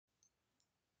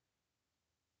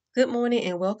Good morning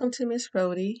and welcome to Miss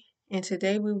Rhoadie. And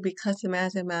today we will be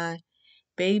customizing my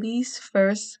baby's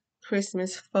first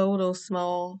Christmas photo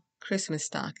small Christmas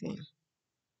stocking.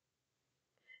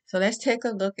 So let's take a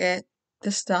look at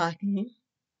the stocking.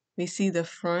 We see the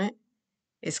front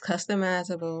is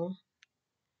customizable,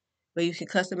 where you can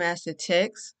customize the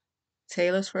text,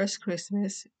 Taylor's First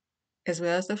Christmas, as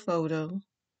well as the photo.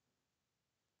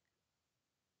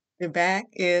 The back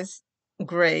is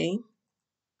gray,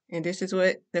 and this is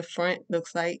what the front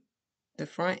looks like. The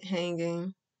front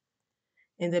hanging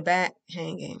and the back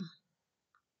hanging.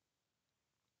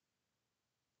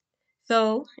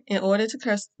 So in order to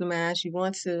customize, you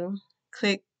want to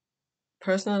click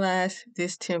personalize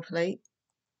this template.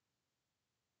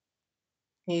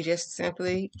 And you just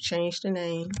simply change the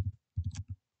name.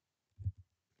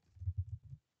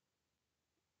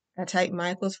 I type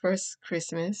Michael's First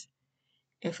Christmas.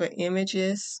 And for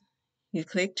images, you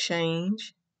click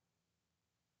change.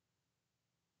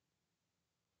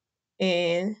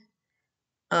 And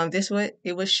this what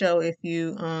it will show if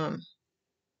you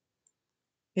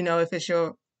if it's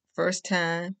your first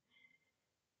time.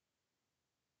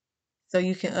 So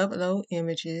you can upload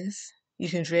images. You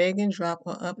can drag and drop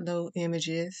or upload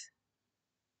images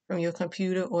from your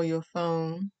computer or your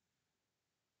phone.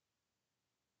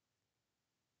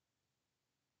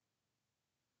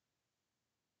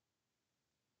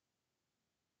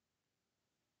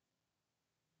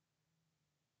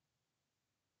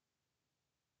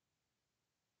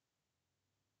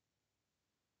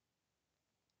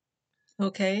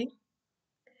 Okay.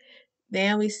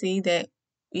 Then we see that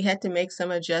we had to make some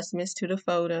adjustments to the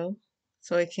photo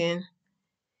so it can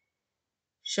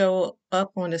show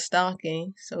up on the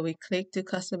stocking. So we click to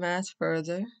customize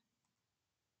further.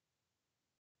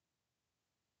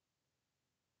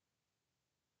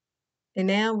 And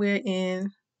now we're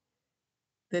in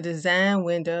the design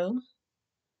window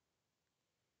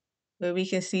where we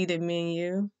can see the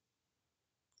menu,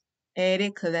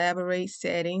 edit, collaborate,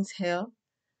 settings, help,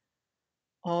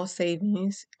 all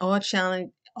savings, all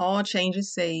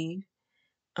changes saved.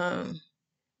 Of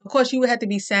course, you would have to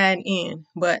be signed in,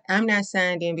 but I'm not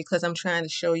signed in because I'm trying to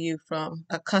show you from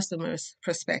a customer's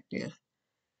perspective.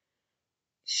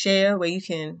 Share, where you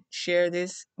can share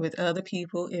this with other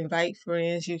people, invite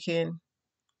friends. You can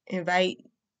invite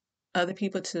other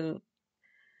people to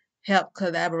help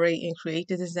collaborate and create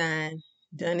the design.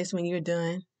 Done is when you're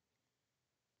done.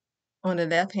 On the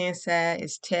left hand side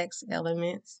is text,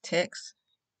 elements, text,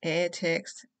 add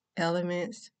text,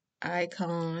 elements,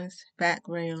 icons,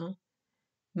 background,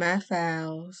 my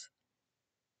files,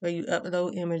 where you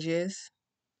upload images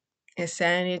and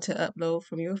sign in to upload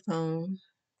from your phone.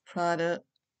 Product,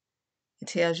 it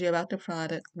tells you about the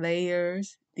product.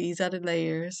 Layers, these are the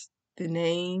layers. The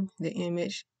name, the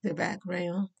image, the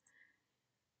background.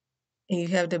 And you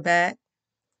have the back.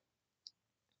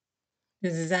 The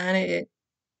designer,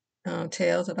 it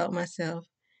tells about myself.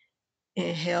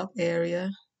 And help area.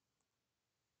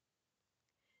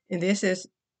 And this is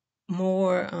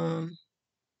more,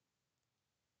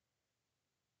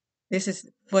 this is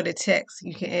for the text.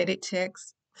 You can edit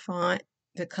text, font,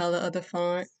 the color of the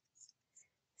font,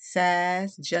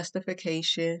 size,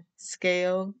 justification,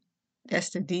 scale,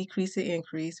 that's the decrease and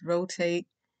increase, rotate,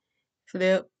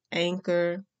 flip,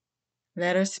 anchor,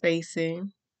 letter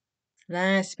spacing,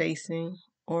 line spacing,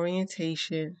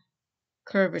 orientation,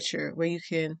 curvature, where you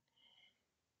can,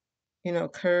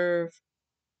 curve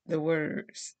the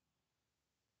words.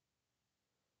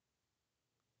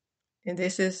 And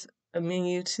this is a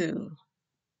menu too.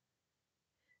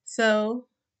 So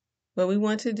what we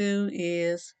want to do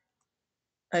is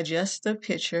adjust the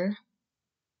picture.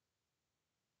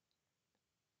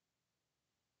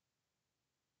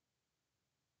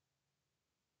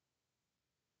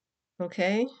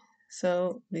 Okay,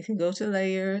 so we can go to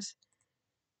layers,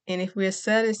 and if we're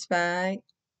satisfied,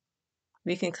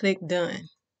 we can click done.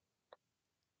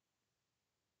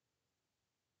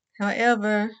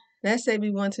 However, let's say we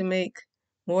want to make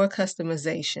more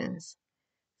customizations.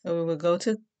 So we will go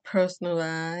to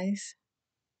personalize,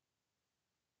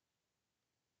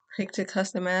 click to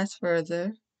customize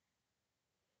further,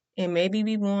 and maybe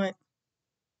we want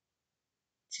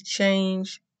to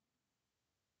change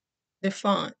the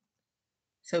font.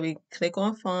 So we click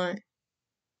on font,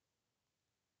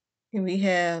 and we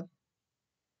have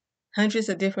hundreds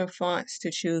of different fonts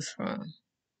to choose from.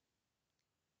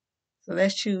 So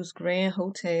let's choose Grand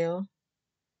Hotel.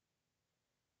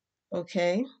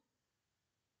 Okay.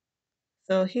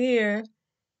 So here,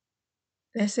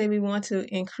 let's say we want to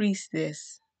increase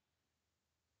this.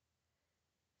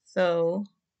 So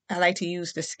I like to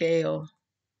use the scale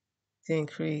to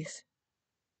increase.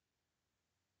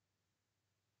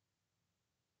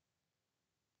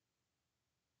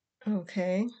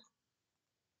 Okay.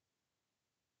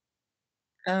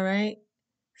 All right.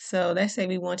 So let's say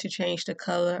we want to change the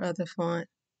color of the font.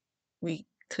 We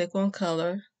click on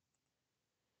color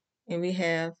and we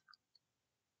have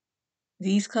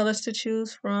these colors to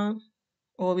choose from,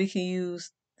 or we can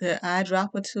use the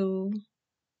eyedropper tool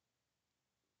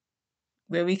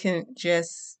where we can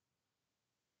just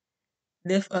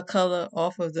lift a color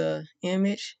off of the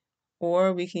image,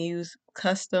 or we can use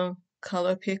custom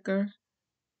color picker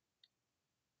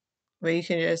where you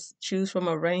can just choose from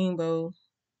a rainbow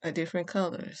of different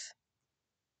colors.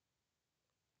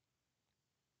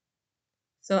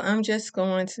 So I'm just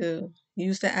going to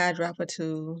use the eyedropper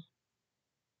tool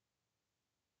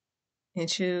and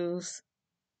choose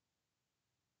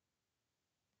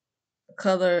a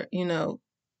color,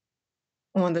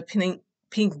 on the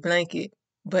pink blanket,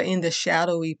 but in the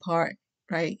shadowy part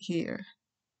right here.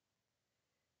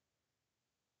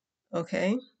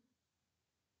 Okay.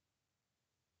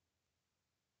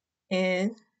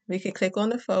 And we can click on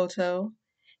the photo,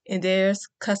 and there's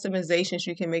customizations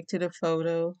you can make to the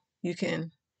photo. You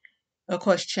can, of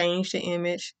course, change the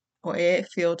image or add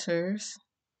filters.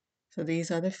 So these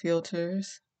are the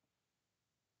filters.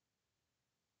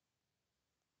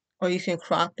 Or you can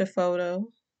crop the photo,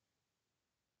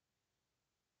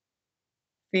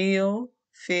 fill,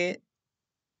 fit.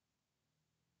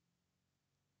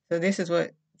 So this is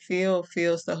what fill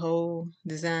fills the whole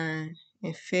design,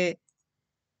 and fit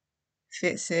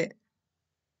fits it.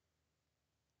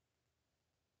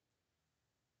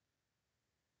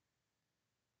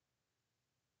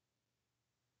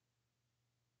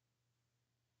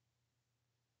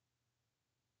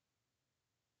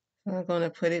 So I'm going to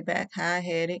put it back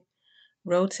high-headed,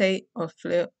 rotate or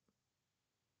flip.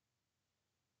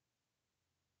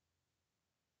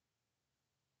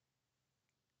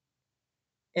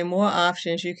 And more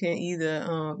options, you can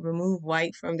either remove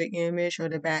white from the image or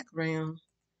the background.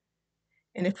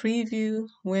 And the preview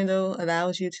window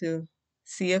allows you to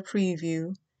see a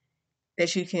preview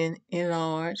that you can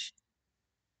enlarge.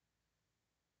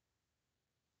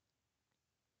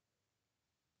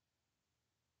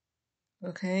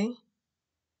 Okay.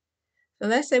 So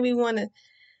let's say we want to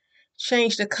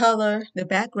change the color, the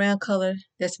background color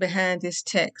that's behind this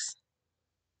text.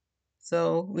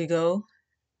 So we go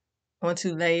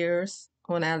onto layers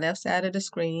on our left side of the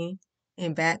screen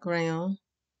and background.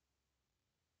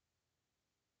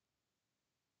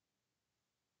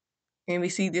 And we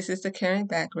see this is the current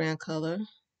background color.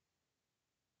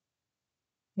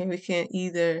 And we can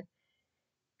either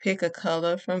pick a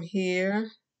color from here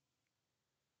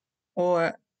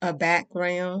or a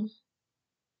background,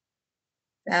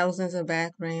 thousands of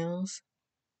backgrounds.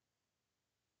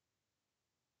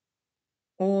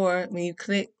 Or when you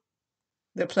click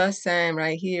the plus sign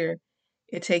right here,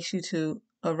 it takes you to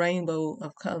a rainbow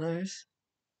of colors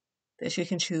that you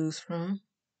can choose from.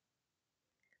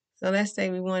 So let's say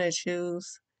we want to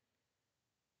choose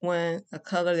a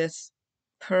color that's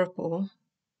purple.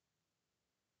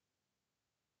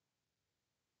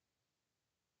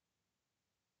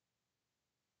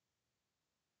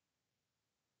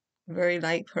 Very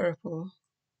light purple,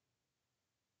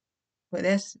 but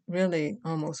that's really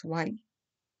almost white.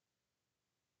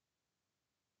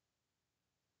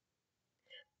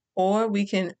 Or we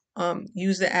can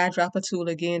use the eyedropper tool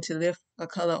again to lift a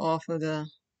color off of the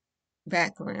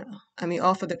background.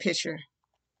 Off of the picture.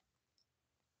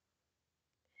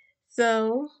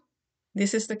 So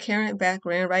this is the current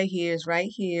background right here. Is right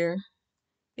here.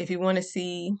 If you want to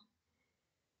see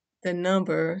the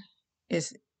number,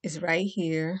 is right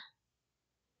here,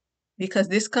 because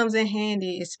this comes in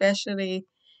handy, especially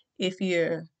if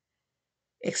you're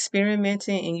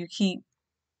experimenting and you keep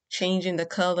changing the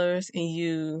colors and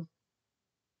you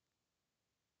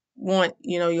want,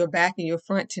 your back and your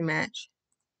front to match.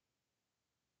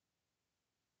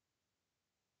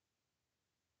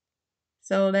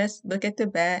 So let's look at the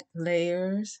back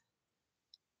layers.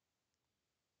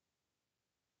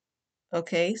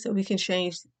 Okay, so we can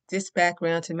change this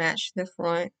background to match the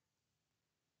front.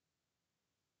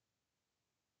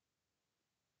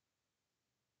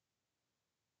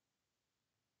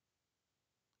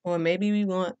 Or maybe we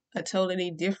want a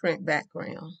totally different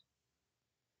background.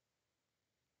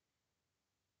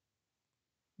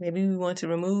 Maybe we want to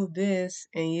remove this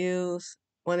and use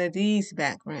one of these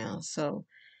backgrounds. So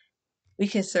we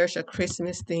can search a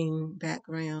Christmas theme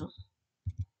background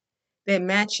that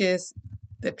matches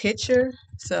the picture.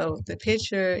 So the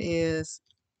picture it's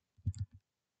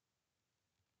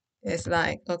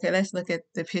like, okay, let's look at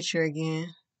the picture again.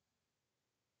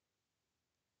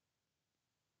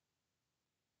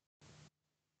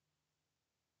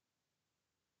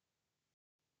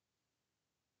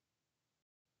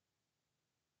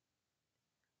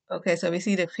 Okay, so we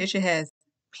see the picture has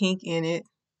pink in it.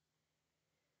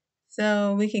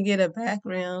 So we can get a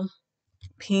background,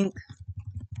 pink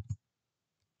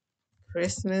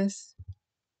Christmas.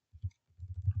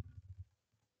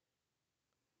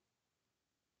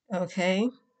 Okay.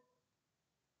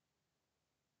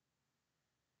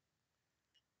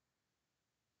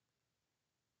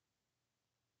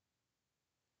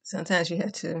 Sometimes you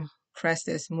have to press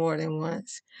this more than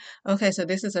once. Okay, so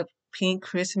this is a pink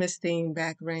Christmas themed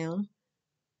background.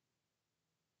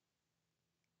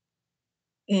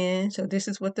 And so this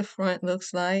is what the front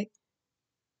looks like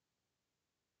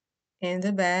and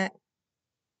the back.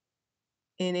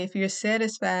 And if you're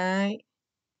satisfied,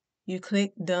 you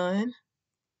click done.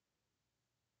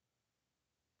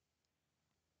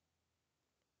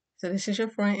 So this is your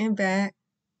front and back.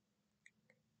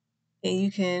 And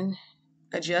you can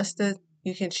adjust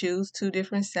you can choose 2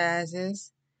 different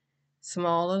sizes,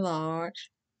 small or large.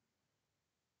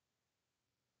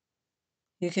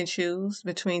 You can choose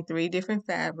between 3 different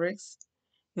fabrics,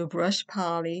 your brush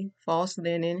poly, false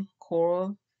linen,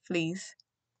 coral, fleece,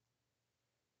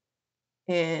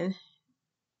 and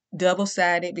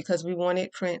double-sided because we want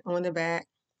it print on the back.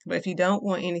 But if you don't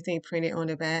want anything printed on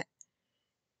the back,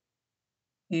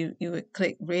 you would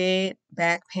click red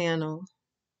back panel,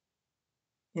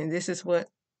 and this is what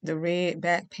the red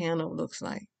back panel looks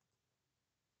like.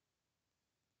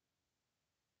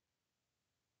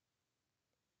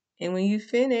 And when you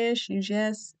finish, you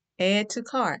just add to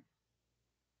cart.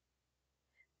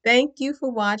 Thank you for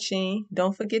watching.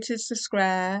 Don't forget to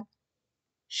subscribe,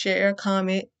 share,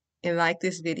 comment, and like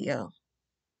this video.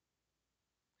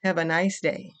 Have a nice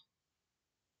day.